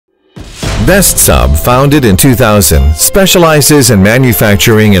BestSub, founded in 2000, specializes in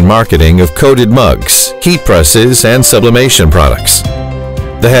manufacturing and marketing of coated mugs, heat presses, and sublimation products.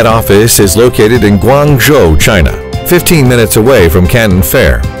 The head office is located in Guangzhou, China, 15 minutes away from Canton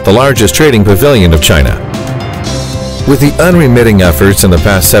Fair, the largest trading pavilion of China. With the unremitting efforts in the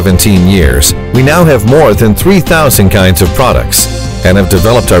past 17 years, we now have more than 3,000 kinds of products and have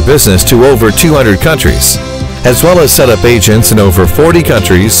developed our business to over 200 countries, as well as set up agents in over 40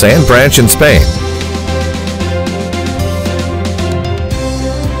 countries and branch in Spain.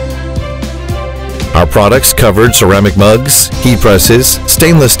 Our products covered ceramic mugs, heat presses,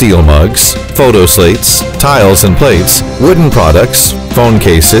 stainless steel mugs, photo slates, tiles and plates, wooden products, phone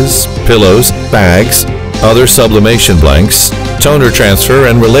cases, pillows, bags, other sublimation blanks, toner transfer,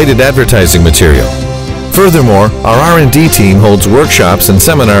 and related advertising material. Furthermore, our R&D team holds workshops and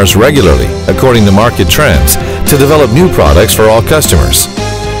seminars regularly, according to market trends, to develop new products for all customers.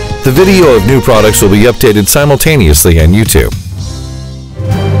 The video of new products will be updated simultaneously on YouTube.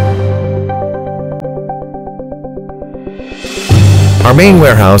 Our main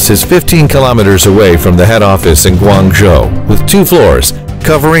warehouse is 15 kilometers away from the head office in Guangzhou, with 2 floors,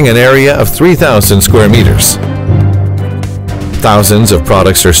 covering an area of 3,000 square meters. Thousands of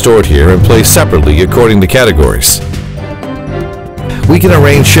products are stored here and placed separately according to categories. We can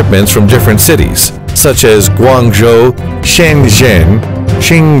arrange shipments from different cities, such as Guangzhou, Shenzhen,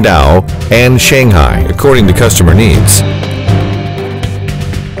 Qingdao, and Shanghai, according to customer needs.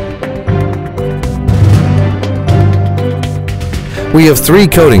 We have 3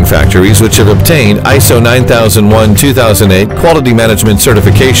 coating factories which have obtained ISO 9001-2008 Quality Management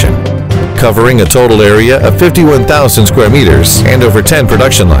Certification, covering a total area of 51,000 square meters and over 10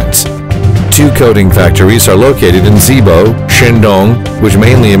 production lines. 2 coating factories are located in Zibo, Shandong, which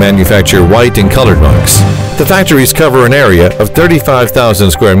mainly manufacture white and colored mugs. The factories cover an area of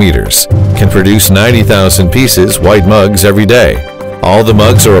 35,000 square meters, can produce 90,000 pieces white mugs every day. All the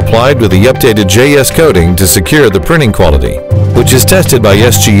mugs are applied with the updated JS coating to secure the printing quality, which is tested by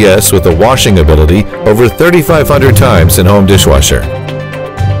SGS with a washing ability over 3,500 times in home dishwasher.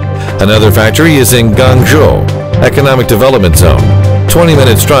 Another factory is in Guangzhou, Economic Development Zone, 20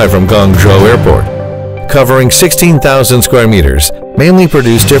 minutes drive from Guangzhou Airport, covering 16,000 square meters, mainly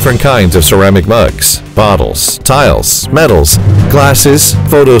produce different kinds of ceramic mugs, bottles, tiles, metals, glasses,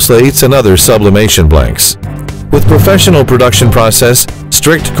 photo slates, and other sublimation blanks. With professional production process,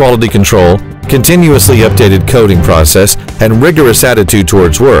 strict quality control, continuously updated coating process, and rigorous attitude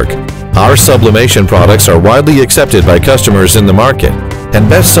towards work, our sublimation products are widely accepted by customers in the market, and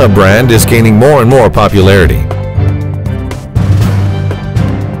BestSub brand is gaining more and more popularity.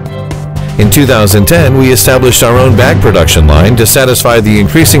 In 2010, we established our own bag production line to satisfy the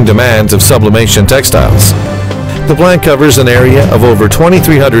increasing demands of sublimation textiles. The plant covers an area of over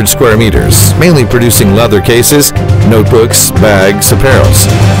 2,300 square meters, mainly producing leather cases, notebooks, bags, apparels.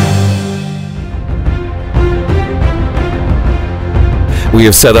 We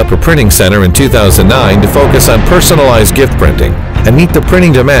have set up a printing center in 2009 to focus on personalized gift printing and meet the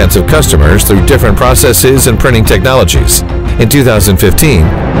printing demands of customers through different processes and printing technologies. In 2015,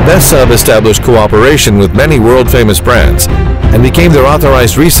 BestSub established cooperation with many world-famous brands and became their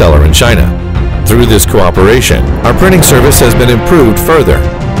authorized reseller in China. Through this cooperation, our printing service has been improved further.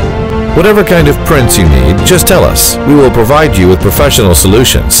 Whatever kind of prints you need, just tell us. We will provide you with professional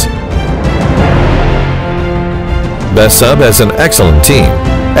solutions. BestSub has an excellent team.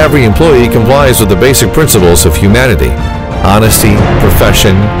 Every employee complies with the basic principles of humanity: honesty,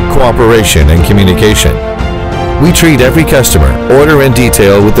 profession, cooperation, and communication. We treat every customer, order and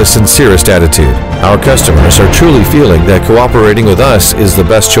detail with the sincerest attitude. Our customers are truly feeling that cooperating with us is the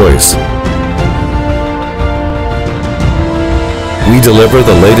best choice. We deliver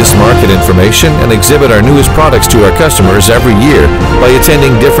the latest market information and exhibit our newest products to our customers every year by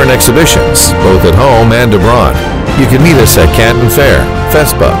attending different exhibitions, both at home and abroad. You can meet us at Canton Fair,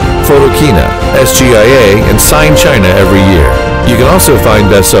 FESPA, Photokina, SGIA, and Sign China every year. You can also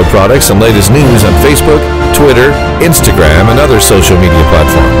find BestSub products and latest news on Facebook, Twitter, Instagram, and other social media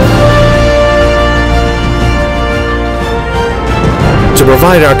platforms. To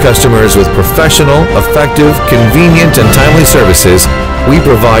provide our customers with professional, effective, convenient, and timely services, we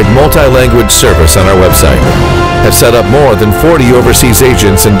provide multi-language service on our website. Have set up more than 40 overseas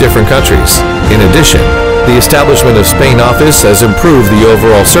agents in different countries. In addition, the establishment of Spain office has improved the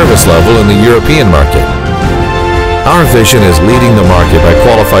overall service level in the European market. Our vision is leading the market by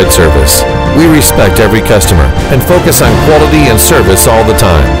qualified service. We respect every customer and focus on quality and service all the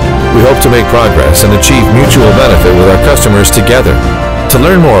time. We hope to make progress and achieve mutual benefit with our customers together. To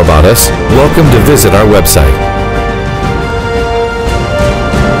learn more about us, welcome to visit our website.